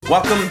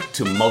Welcome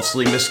to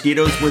Mostly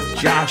Mosquitoes with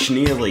Josh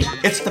Neely.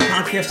 It's the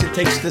podcast that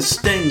takes the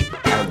sting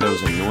out of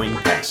those annoying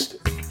pests.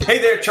 Hey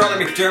there,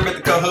 Charlie McDermott,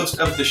 the co-host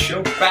of the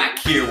show, back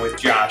here with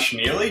Josh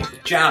Neely.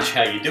 Josh,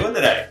 how you doing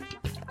today?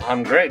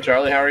 I'm great,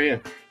 Charlie. How are you?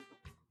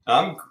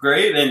 I'm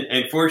great,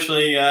 and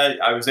fortunately,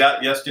 I was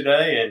out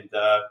yesterday, and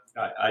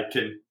I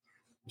can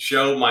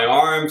show my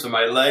arms and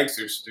my legs.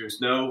 There's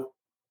no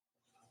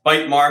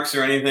bite marks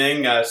or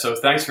anything. So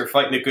thanks for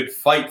fighting a good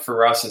fight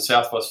for us in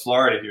Southwest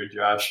Florida here,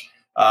 Josh.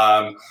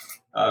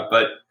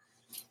 But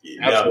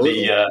you know,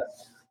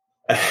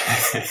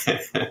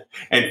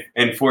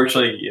 and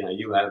fortunately,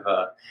 you have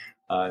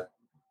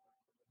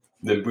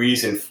the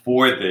reason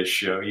for this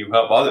show. You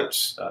help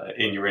others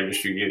in your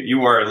industry.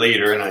 You are a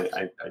leader, and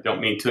I don't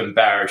mean to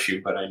embarrass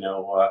you, but I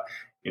know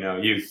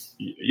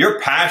you're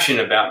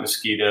passionate about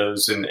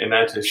mosquitoes, and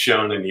that is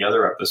shown in the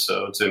other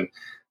episodes, and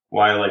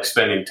why I like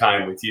spending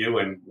time with you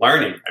and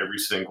learning every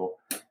single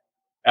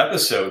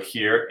episode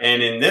here.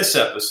 And in this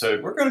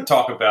episode, we're going to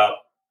talk about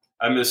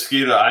a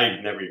mosquito I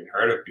never even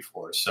heard of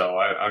before. So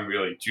I'm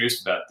really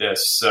juiced about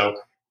this. So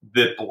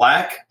the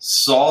black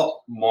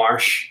salt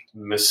marsh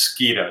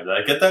mosquito. Did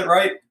I get that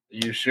right?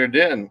 You sure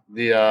did.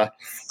 That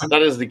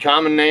is the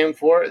common name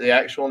for it. The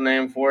actual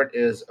name for it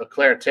is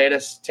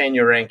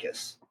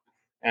Taeniorhynchus.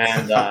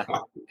 And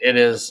it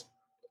is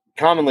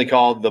commonly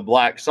called the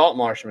black salt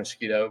marsh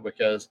mosquito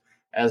because,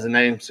 as the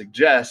name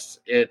suggests,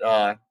 it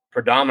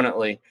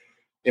predominantly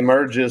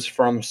emerges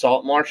from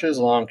salt marshes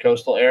along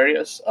coastal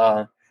areas,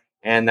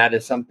 and that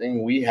is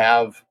something we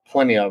have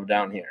plenty of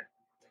down here.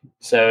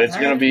 So it's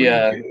going to be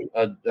a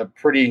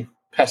pretty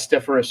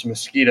pestiferous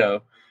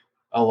mosquito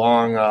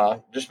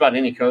along just about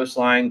any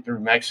coastline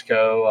through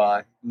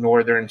Mexico,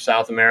 northern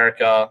South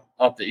America,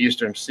 up the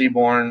eastern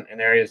seaboard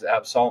in areas that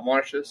have salt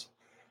marshes.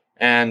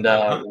 And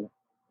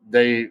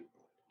there's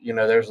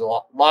a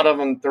lot of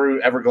them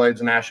through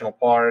Everglades National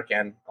Park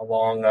and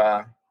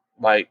along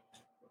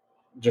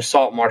just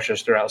salt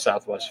marshes throughout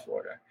Southwest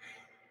Florida.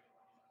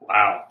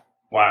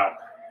 Wow.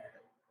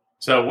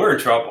 So we're in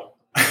trouble.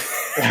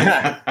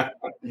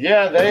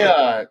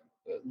 Yeah,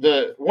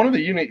 one of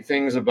the unique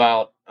things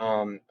about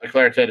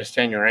Eclairtatus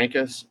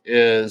taeniorhynchus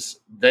is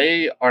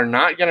they are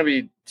not going to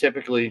be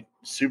typically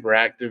super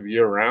active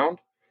year round.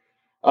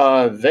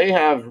 They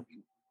have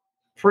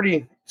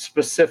pretty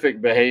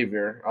specific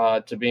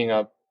behavior to being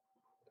a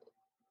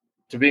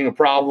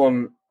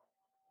problem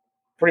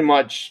pretty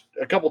much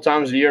a couple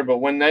times a year, but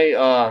when they're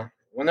a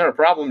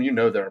problem,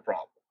 they're a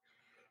problem.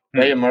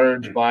 They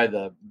emerge by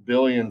the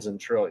billions and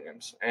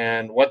trillions.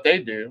 And what they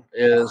do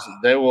is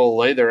they will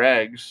lay their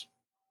eggs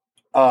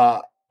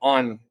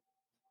on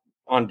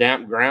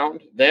damp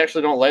ground. They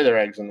actually don't lay their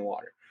eggs in the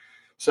water.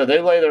 So they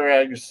lay their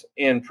eggs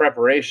in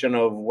preparation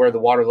of where the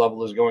water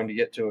level is going to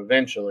get to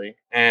eventually.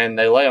 And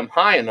they lay them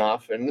high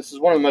enough. And this is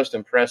one of the most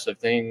impressive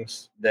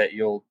things that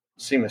you'll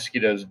see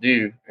mosquitoes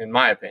do, in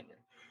my opinion.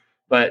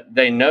 But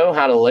they know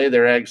how to lay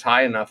their eggs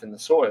high enough in the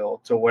soil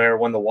to where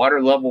when the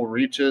water level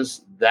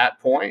reaches that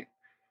point,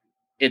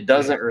 it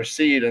doesn't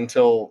recede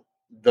until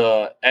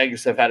the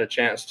eggs have had a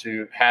chance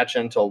to hatch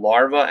into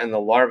larvae and the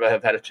larvae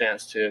have had a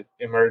chance to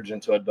emerge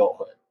into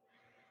adulthood.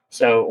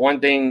 So one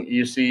thing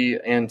you see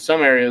in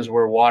some areas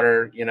where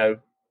water,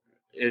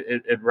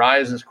 it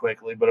rises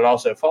quickly, but it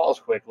also falls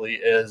quickly,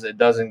 is it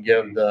doesn't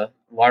give the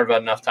larva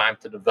enough time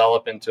to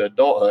develop into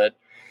adulthood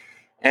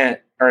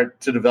or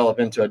to develop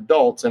into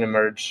adults and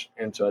emerge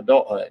into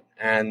adulthood.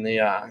 And the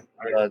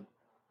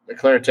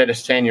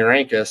Eclairtatus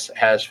taeniorhynchus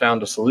has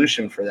found a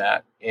solution for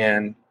that,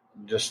 and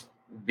just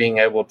being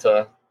able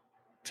to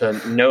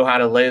know how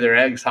to lay their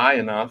eggs high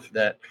enough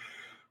that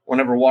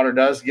whenever water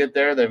does get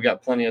there, they've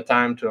got plenty of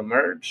time to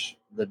emerge.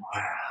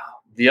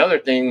 The other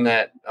thing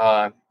that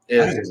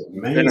is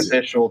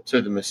beneficial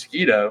to the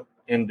mosquito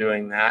in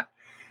doing that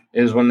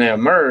is when they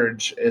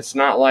emerge, it's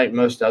not like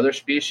most other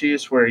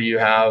species where you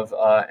have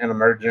an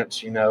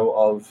emergence,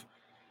 of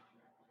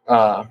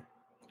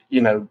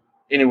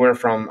anywhere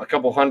from a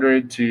couple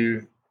hundred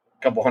to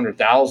a couple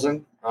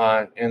 100,000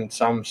 in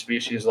some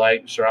species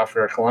like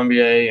Pseudophora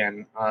columbiae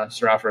and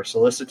Pseudophora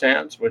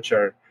solicitans, which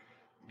are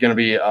going to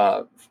be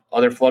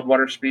other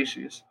floodwater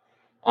species.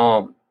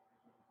 The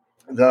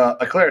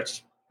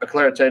Eclairtatus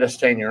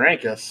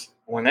taeniorhynchus,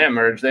 when they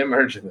emerge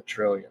in the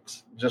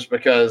trillions, just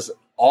because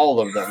all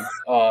of them,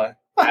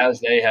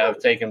 as they have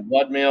taken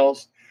blood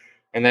meals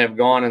and they've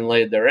gone and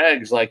laid their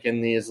eggs like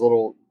in these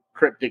little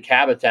cryptic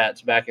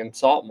habitats back in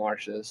salt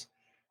marshes,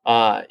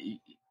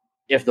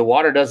 if the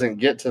water doesn't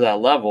get to that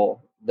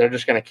level, they're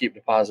just going to keep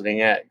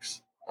depositing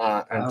eggs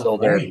until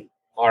there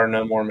are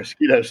no more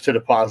mosquitoes to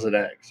deposit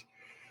eggs.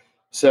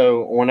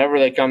 So whenever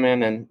they come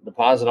in and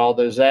deposit all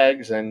those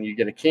eggs and you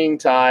get a king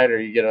tide or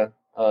you get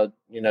a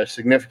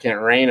significant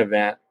rain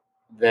event,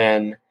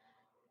 then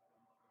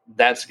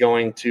that's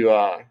going to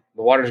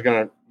the water's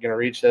going to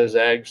reach those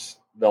eggs.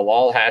 They'll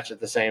all hatch at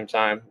the same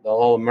time. They'll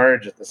all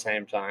emerge at the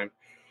same time.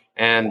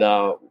 And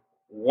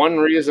one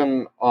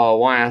reason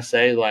why I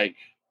say,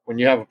 when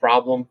you have a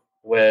problem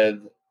with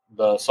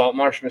the salt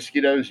marsh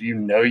mosquitoes,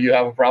 you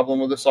have a problem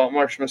with the salt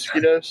marsh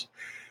mosquitoes,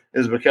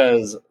 is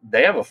because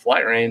they have a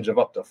flight range of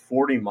up to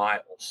 40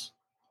 miles.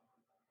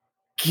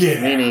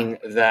 Yeah. Meaning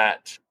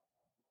that,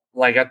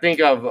 like, I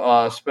think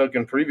I've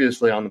spoken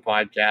previously on the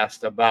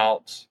podcast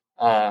about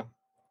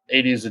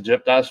Aedes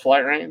aegypti's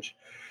flight range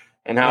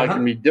and how it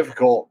can be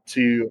difficult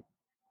to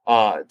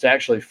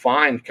actually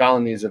find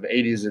colonies of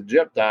Aedes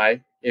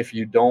aegypti if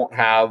you don't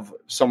have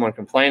someone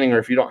complaining, or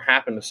if you don't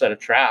happen to set a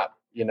trap,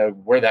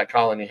 where that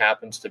colony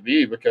happens to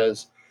be,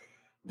 because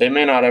they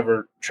may not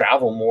ever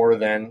travel more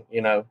than,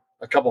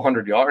 a couple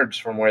hundred yards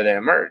from where they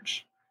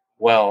emerge.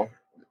 Well,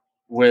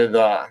 with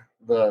the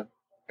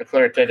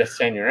Taeniorhynchus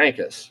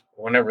taeniorhynchus,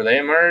 whenever they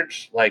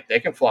emerge, like, they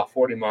can fly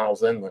 40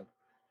 miles inland.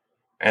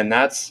 And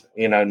that's,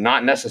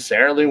 not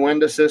necessarily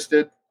wind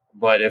assisted,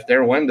 but if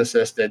they're wind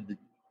assisted,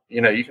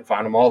 you can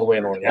find them all the way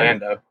in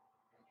Orlando.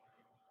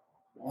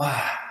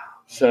 Wow.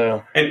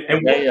 So,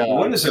 and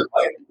what is it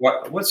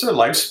like? What's their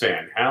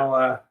lifespan?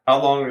 How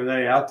long are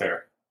they out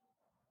there?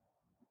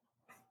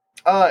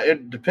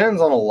 It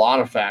depends on a lot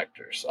of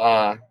factors.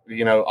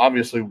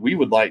 Obviously we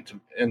would like to,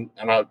 and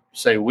I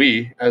say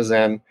we, as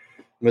in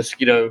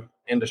mosquito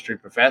industry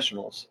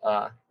professionals,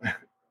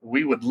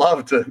 we would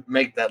love to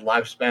make that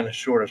lifespan as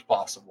short as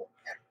possible.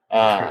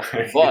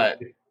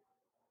 But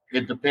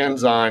it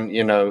depends on,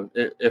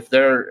 if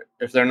they're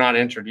not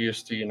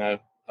introduced to,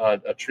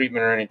 a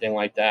treatment or anything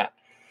like that,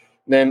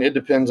 then it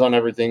depends on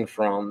everything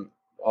from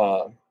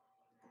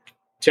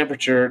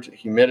temperature to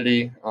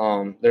humidity.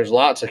 There's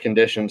lots of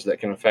conditions that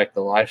can affect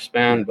the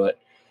lifespan, but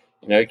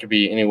it could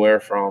be anywhere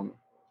from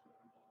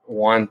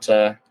 1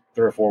 to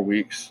 3 or 4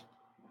 weeks.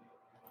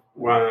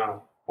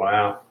 Wow.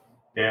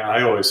 Yeah,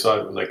 I always thought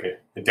it was like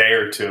a day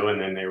or two,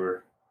 and then they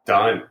were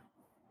done.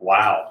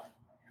 Wow.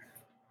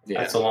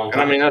 Yeah, that's a long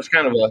time. And I mean,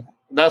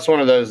 that's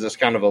one of those that's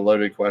kind of a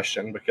loaded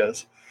question,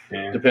 because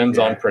it depends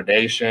on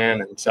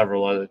predation and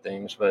several other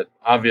things. But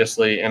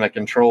obviously, in a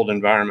controlled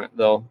environment,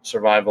 they'll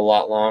survive a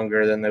lot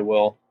longer than they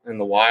will in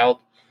the wild.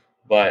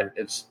 But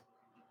it's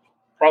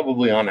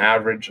probably on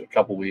average a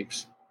couple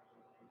weeks.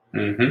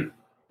 Wow.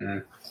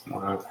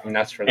 And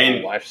that's for the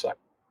whole life cycle.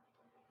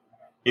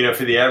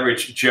 For the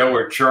average Joe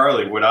or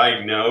Charlie, would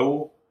I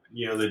know,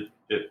 the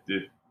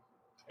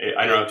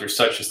I don't know if there's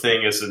such a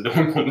thing as a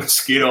normal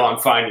mosquito I'm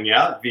finding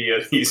out via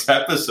these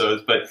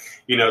episodes, but,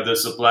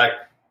 does the black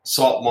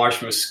salt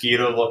marsh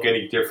mosquito look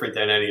any different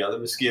than any other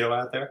mosquito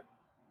out there?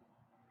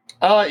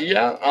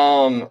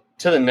 Yeah.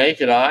 To the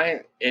naked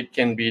eye, it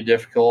can be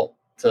difficult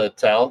to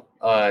tell.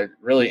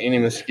 Really any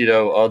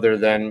mosquito other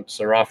than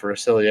Serophora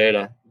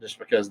ciliata, just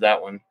because that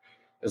one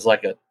is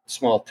like a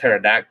small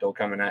pterodactyl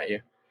coming at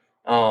you.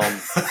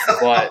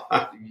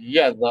 But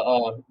yeah,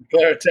 the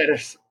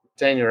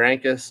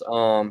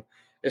Taeniorhynchus,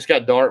 it's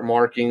got dark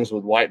markings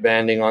with white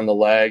banding on the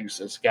legs.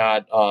 It's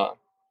got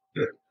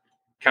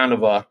kind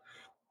of a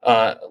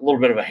little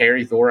bit of a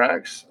hairy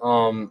thorax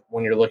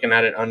when you're looking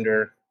at it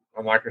under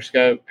a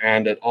microscope,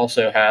 and it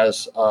also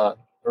has a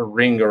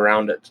ring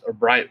around it, a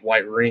bright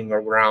white ring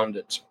around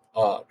its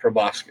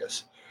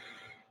proboscis.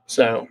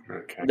 So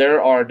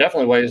there are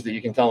definitely ways that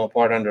you can tell them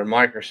apart under a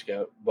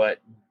microscope, but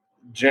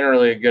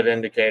generally a good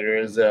indicator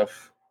is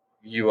if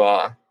you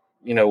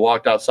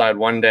walked outside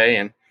one day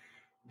and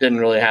didn't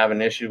really have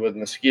an issue with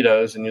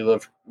mosquitoes, and you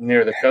live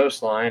near the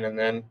coastline, and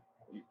then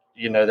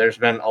there's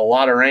been a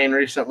lot of rain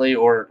recently,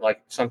 or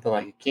like something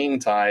like a king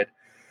tide,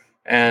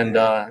 and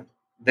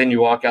then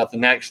you walk out the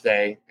next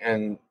day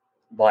and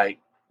like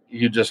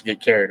you just get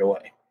carried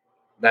away.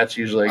 That's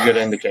usually a good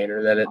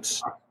indicator that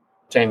it's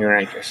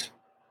Taeniorhynchus.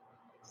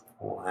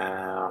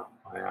 Wow.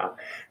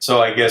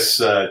 So I guess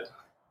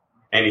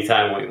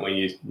anytime when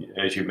you,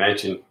 as you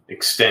mentioned,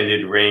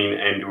 extended rain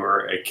and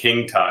or a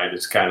king tide,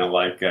 it's kind of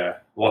like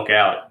look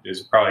out.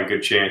 There's probably a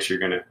good chance you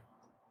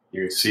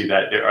see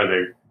that. Are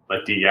they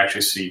like? Do you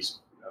actually see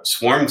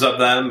swarms of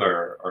them,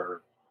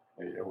 or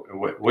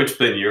what's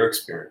been your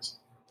experience?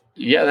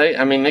 Yeah,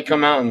 they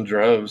come out in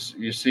droves.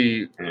 You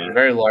see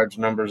very large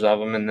numbers of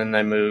them, and then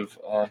they move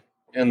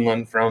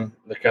inland from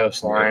the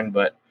coastline.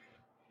 But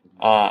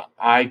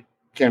I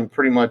can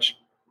pretty much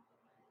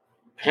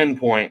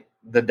pinpoint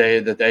the day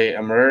that they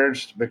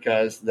emerged,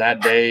 because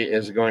that day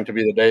is going to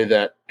be the day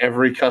that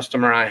every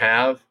customer I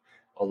have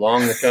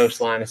along the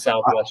coastline of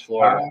Southwest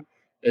Florida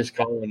is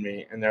calling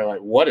me, and they're like,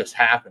 "What is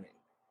happening?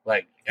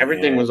 Like,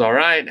 everything was all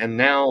right, and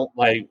now,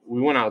 like,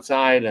 we went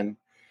outside and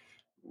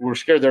we're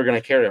scared they're going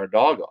to carry our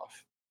dog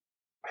off."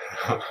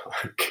 Oh,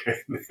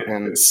 goodness.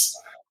 And that's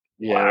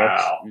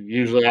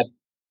usually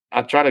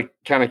I try to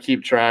kind of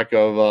keep track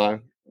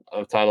of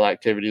tidal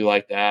activity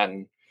like that,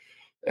 and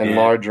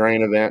large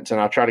rain events, and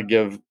I try to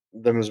give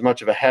them as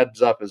much of a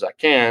heads up as I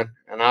can.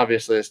 And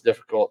obviously it's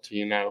difficult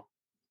to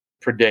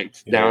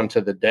predict down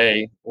to the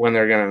day when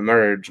they're going to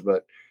emerge,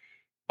 but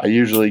I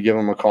usually give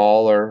them a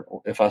call, or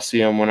if I see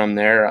them when I'm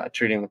there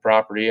treating the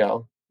property,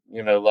 I'll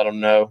let them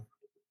know,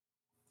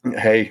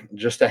 hey,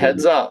 just a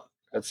heads up,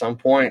 at some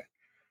point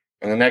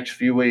in the next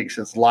few weeks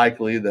it's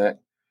likely that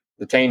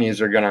the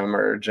Taenies are going to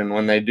emerge, and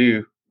when they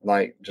do,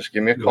 like, just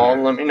give me a call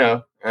and let me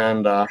know,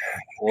 and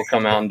we'll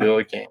come out and do what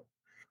we can.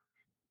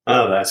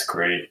 Oh, that's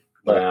great.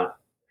 Wow.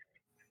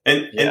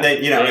 And Yeah,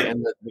 then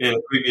in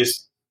a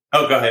previous.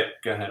 Oh, go ahead.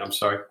 Go ahead. I'm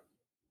sorry.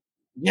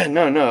 yeah,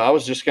 no. I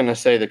was just gonna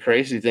say the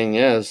crazy thing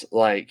is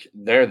like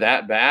they're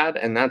that bad,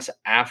 and that's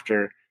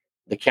after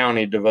the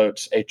county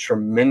devotes a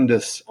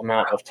tremendous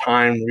amount of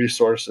time,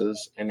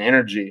 resources, and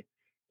energy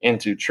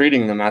into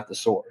treating them at the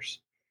source.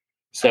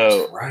 That's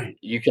So right.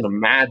 you can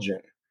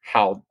imagine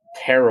how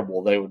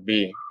terrible they would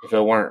be if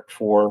it weren't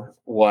for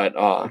what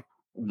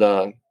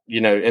the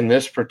in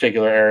this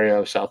particular area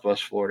of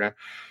Southwest Florida.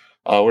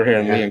 We're here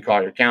in Lee Yeah. and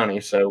Collier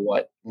County. So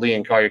what Lee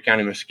and Collier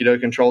County mosquito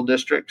control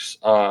districts,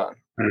 the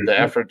Mhm.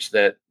 efforts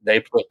that they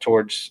put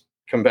towards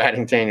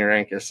combating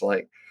Taeniorhynchus,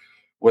 like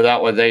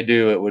without what they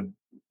do, it would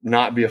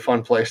not be a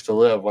fun place to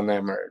live when they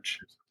emerge.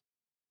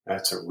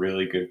 That's a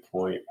really good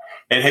point.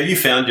 And have you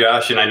found,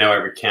 Josh, and I know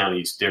every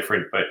county is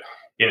different, but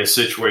in a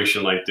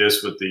situation like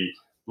this with the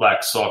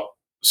black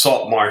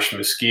salt marsh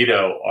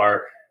mosquito,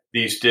 are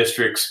these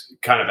districts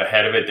kind of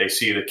ahead of it? They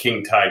see the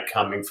king tide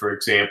coming, for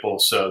example,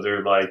 so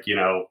they're like,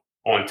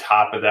 on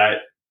top of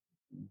that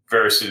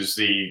versus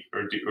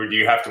or do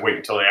you have to wait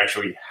until they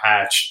actually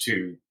hatch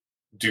to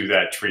do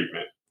that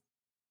treatment?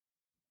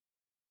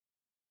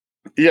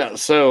 Yeah,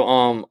 so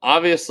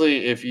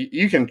obviously, if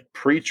you can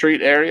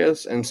pre-treat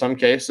areas in some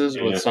cases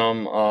with Yeah.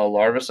 some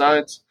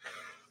larvicides,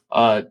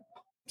 uh,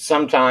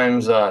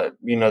 sometimes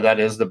that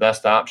is the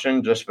best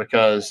option. Just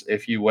because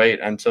if you wait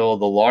until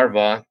the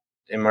larvae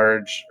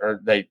emerge or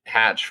they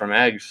hatch from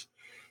eggs,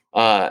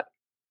 uh,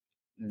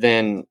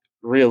 then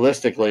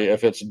realistically,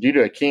 if it's due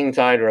to a king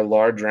tide or a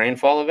large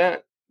rainfall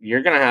event,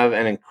 you're going to have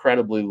an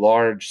incredibly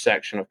large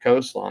section of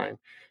coastline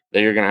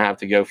that you're going to have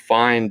to go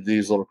find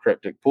these little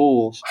cryptic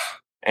pools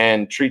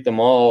and treat them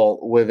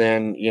all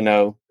within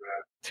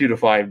 2 to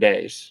 5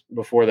 days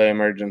before they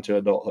emerge into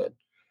adulthood.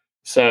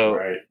 So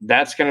Right.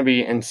 that's going to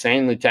be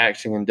insanely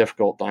taxing and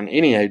difficult on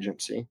any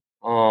agency,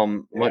 Yeah.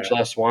 much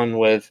less one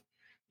with,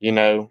 you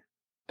know,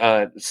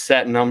 a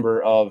set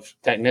number of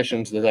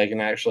technicians that they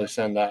can actually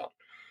send out.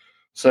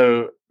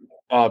 So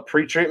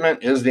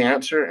pre-treatment is the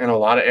answer in a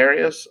lot of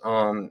areas.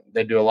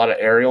 They do a lot of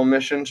aerial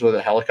missions with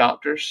the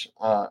helicopters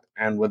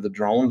and with the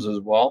drones as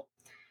well,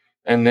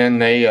 and then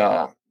they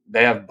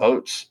have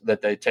boats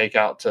that they take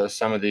out to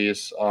some of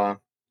these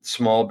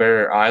small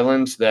barrier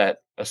islands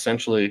that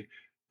essentially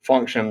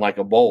function like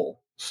a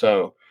bowl.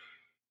 So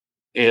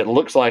it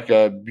looks like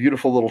a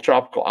beautiful little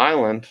tropical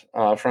island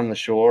from the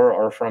shore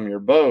or from your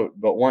boat,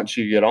 but once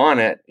you get on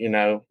it,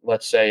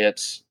 let's say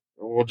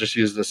we'll just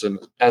use this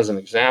as an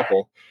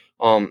example.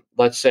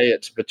 Let's say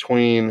it's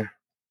between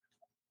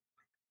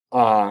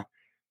uh,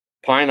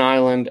 Pine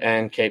Island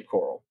and Cape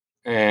Coral,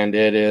 and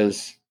it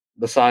is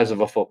the size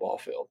of a football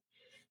field,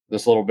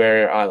 this little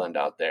barrier island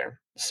out there.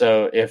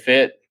 So if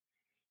it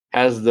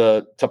has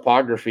the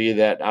topography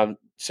that I've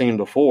seen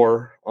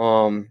before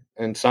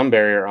in some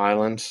barrier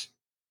islands,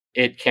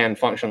 it can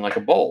function like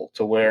a bowl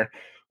to where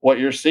what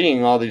you're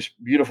seeing, all these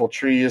beautiful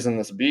trees and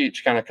this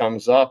beach kind of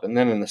comes up, and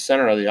then in the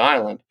center of the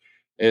island,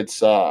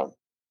 it's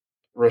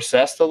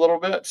recessed a little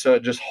bit, so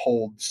it just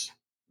holds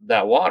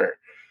that water.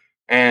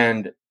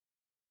 And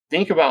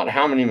think about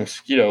how many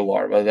mosquito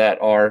larvae that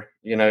are,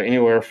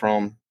 anywhere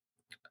from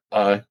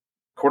a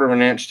quarter of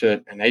an inch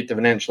to an eighth of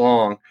an inch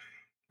long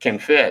can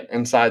fit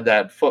inside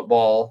that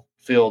football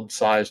field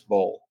sized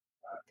bowl.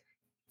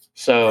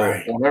 So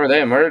Right. whenever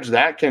they emerge,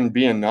 that can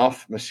be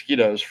enough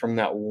mosquitoes from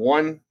that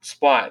one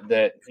spot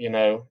that,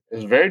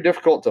 is very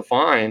difficult to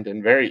find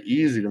and very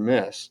easy to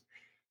miss.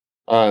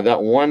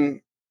 That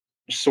one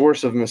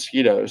source of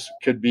mosquitoes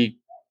could be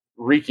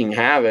wreaking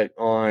havoc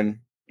on,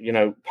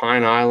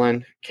 Pine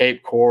Island,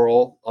 Cape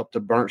Coral, up to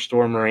Burnt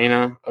Store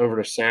Marina, over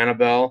to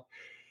Sanibel.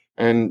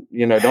 And,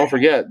 don't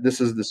forget,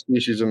 this is the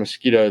species of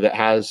mosquito that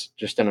has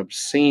just an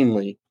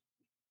obscenely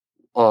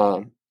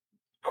uh,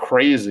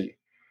 crazy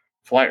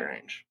flight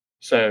range.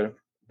 So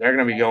they're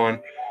going to be going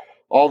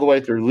all the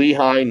way through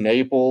Lehigh,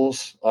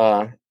 Naples,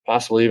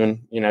 possibly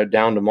even,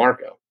 down to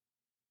Marco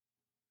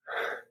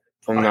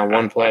from that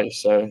one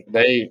place. So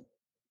they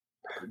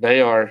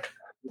are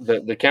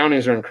the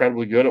counties are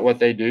incredibly good at what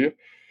they do.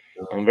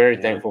 I'm very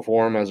Yeah. thankful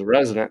for them as a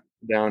resident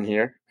down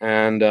here.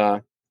 And,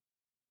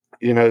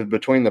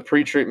 between the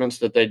pre-treatments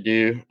that they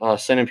do,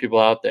 sending people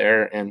out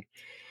there and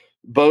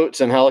boats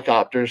and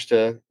helicopters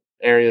to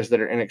areas that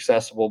are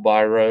inaccessible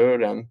by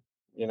road and,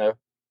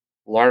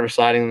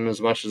 larviciding them as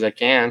much as they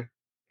can,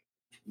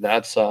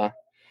 that's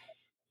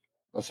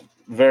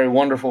very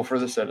wonderful for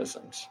the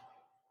citizens.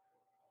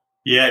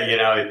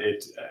 Yeah,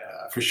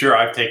 for sure.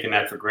 I've taken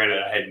that for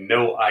granted. I had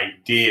no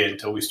idea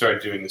until we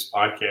started doing this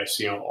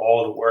podcast.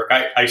 All the work.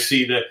 I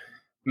see the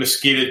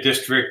mosquito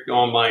district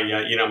on my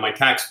my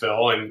tax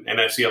bill, and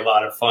I see a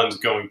lot of funds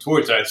going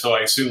towards that. So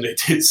I assume they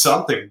did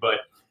something,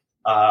 but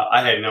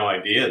I had no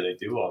idea they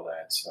do all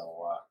that. So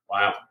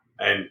wow,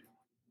 and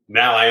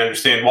now I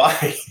understand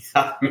why.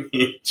 I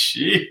mean,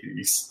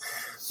 jeez,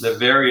 the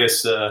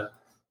various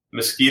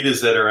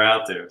mosquitoes that are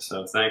out there.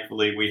 So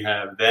thankfully, we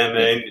have them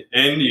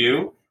and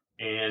you.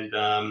 And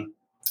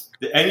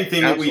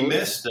anything that we Absolutely.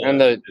 missed And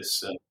with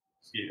this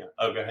mosquito?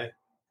 Oh, go ahead.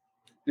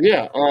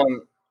 yeah,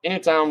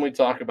 anytime we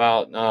talk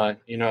about,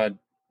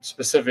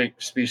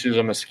 specific species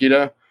of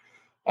mosquito,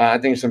 I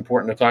think it's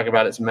important to talk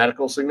about its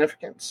medical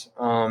significance.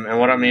 And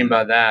what I mean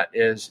by that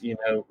is,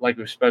 like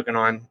we've spoken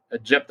on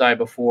Egypti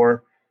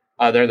before,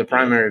 they're the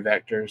primary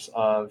vectors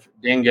of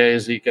dengue,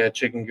 Zika,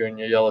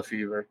 chikungunya, yellow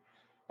fever.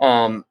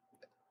 And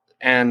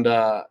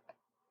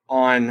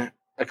on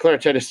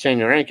Acleratotus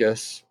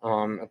taeniorhynchus,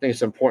 I think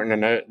it's important to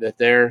note that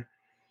they're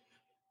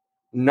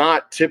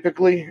not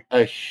typically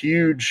a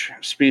huge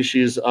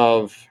species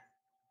of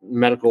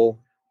medical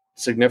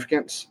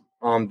significance.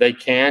 They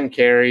can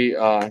carry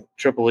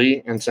triple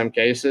E in some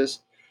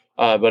cases,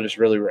 but it's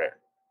really rare.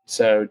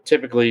 So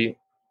typically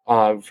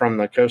from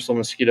the coastal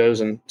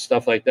mosquitoes and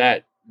stuff like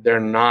that, they're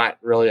not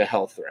really a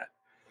health threat.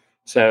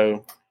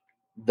 So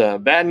the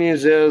bad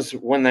news is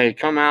when they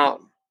come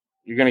out,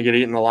 you're going to get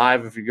eaten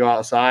alive if you go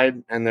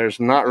outside, and there's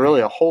not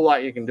really a whole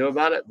lot you can do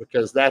about it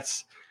because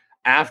that's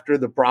after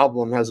the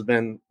problem has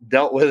been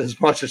dealt with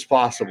as much as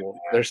possible.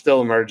 They're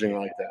still emerging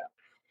like that.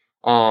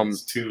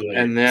 It's too late.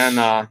 And then,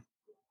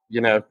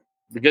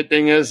 the good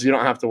thing is you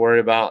don't have to worry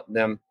about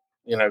them,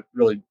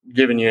 really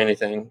giving you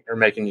anything or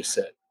making you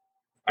sick.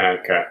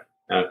 Okay.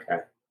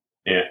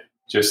 Yeah.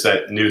 Just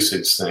that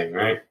nuisance thing,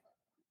 right?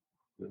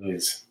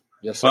 Yes,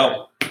 sir.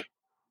 Well,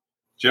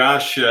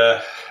 Josh, you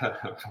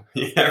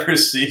never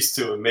cease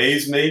to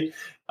amaze me.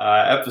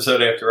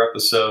 Episode after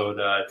episode,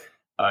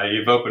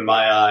 you've opened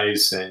my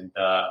eyes, and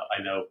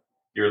I know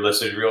your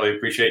listeners really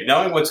appreciate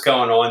knowing what's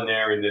going on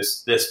there in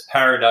this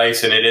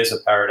paradise, and it is a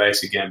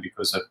paradise again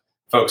because of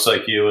folks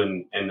like you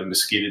and the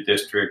Mosquito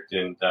District,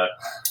 and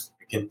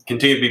can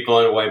continue to be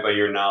blown away by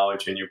your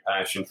knowledge and your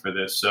passion for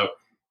this. So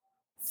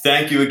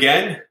thank you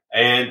again,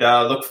 and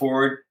look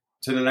forward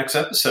to the next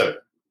episode.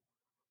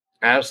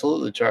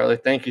 Absolutely, Charlie.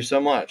 Thank you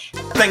so much.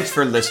 Thanks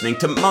for listening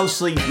to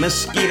Mostly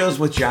Mosquitoes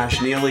with Josh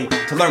Neely.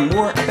 To learn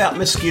more about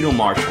mosquito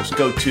marshals,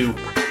 go to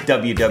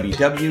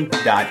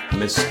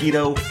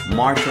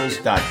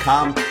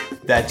www.mosquitomarshals.com.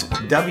 That's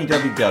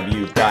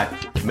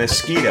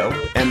www.mosquito,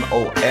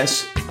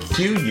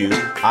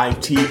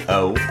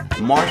 MOSQUITO,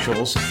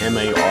 marshals,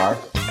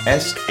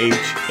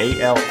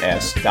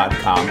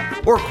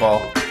 MARSHALS.com, or call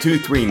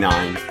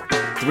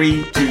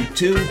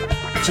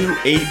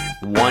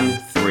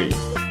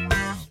 239-322-2813.